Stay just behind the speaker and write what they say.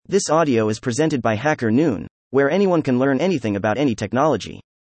This audio is presented by Hacker Noon, where anyone can learn anything about any technology.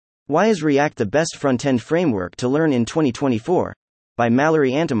 Why is React the best front-end framework to learn in 2024? By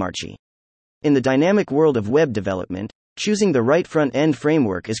Mallory Antomarchi. In the dynamic world of web development, choosing the right front-end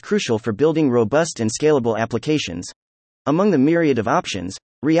framework is crucial for building robust and scalable applications. Among the myriad of options,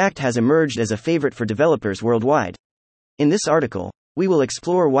 React has emerged as a favorite for developers worldwide. In this article, we will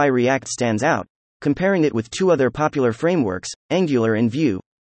explore why React stands out, comparing it with two other popular frameworks, Angular and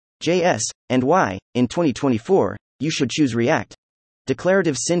Vue.js, and why, in 2024, you should choose React.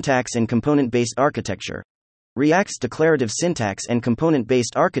 Declarative syntax and component-based architecture. React's declarative syntax and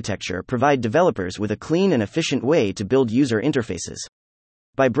component-based architecture provide developers with a clean and efficient way to build user interfaces.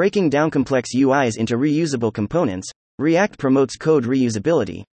 By breaking down complex UIs into reusable components, React promotes code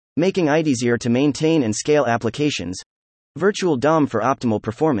reusability, making it easier to maintain and scale applications. Virtual DOM for optimal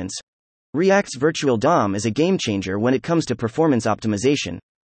performance. React's Virtual DOM is a game-changer when it comes to performance optimization.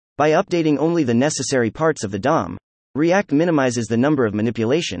 By updating only the necessary parts of the DOM, React minimizes the number of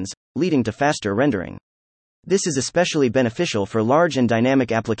manipulations, leading to faster rendering. This is especially beneficial for large and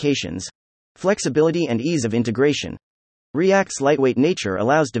dynamic applications. Flexibility and ease of integration. React's lightweight nature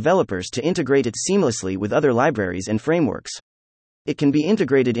allows developers to integrate it seamlessly with other libraries and frameworks. It can be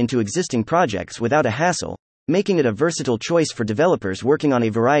integrated into existing projects without a hassle, making it a versatile choice for developers working on a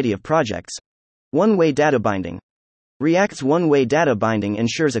variety of projects. One-way data binding. React's one-way data binding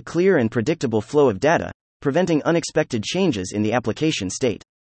ensures a clear and predictable flow of data, preventing unexpected changes in the application state.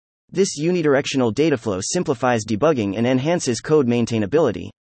 This unidirectional data flow simplifies debugging and enhances code maintainability,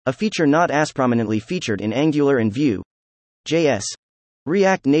 a feature not as prominently featured in Angular and Vue.js.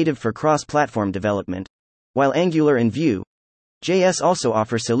 React Native for cross-platform development. While Angular and Vue.js also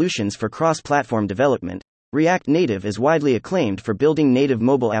offer solutions for cross-platform development, React Native is widely acclaimed for building native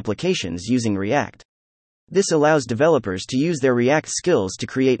mobile applications using React. This allows developers to use their React skills to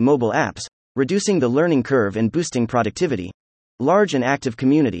create mobile apps, reducing the learning curve and boosting productivity. Large and active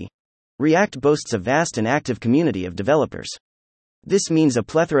community. React boasts a vast and active community of developers. This means a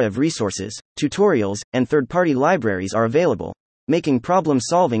plethora of resources, tutorials, and third-party libraries are available, making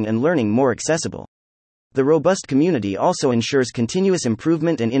problem-solving and learning more accessible. The robust community also ensures continuous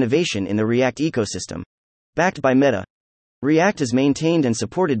improvement and innovation in the React ecosystem. Backed by Meta. React is maintained and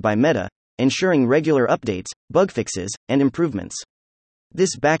supported by Meta, ensuring regular updates, bug fixes, and improvements.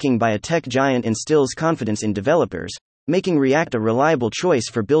 This backing by a tech giant instills confidence in developers, making React a reliable choice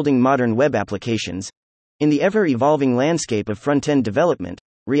for building modern web applications. In the ever-evolving landscape of front-end development,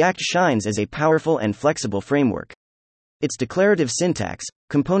 React shines as a powerful and flexible framework. Its declarative syntax,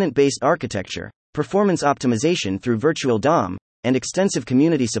 component-based architecture, performance optimization through virtual DOM, and extensive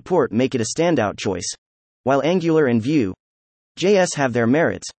community support make it a standout choice. While Angular and Vue.js have their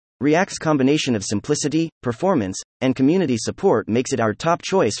merits, React's combination of simplicity, performance, and community support makes it our top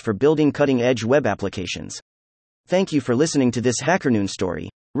choice for building cutting-edge web applications. Thank you for listening to this HackerNoon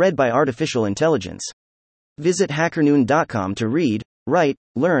story, read by Artificial Intelligence. Visit hackernoon.com to read, write,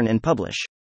 learn, and publish.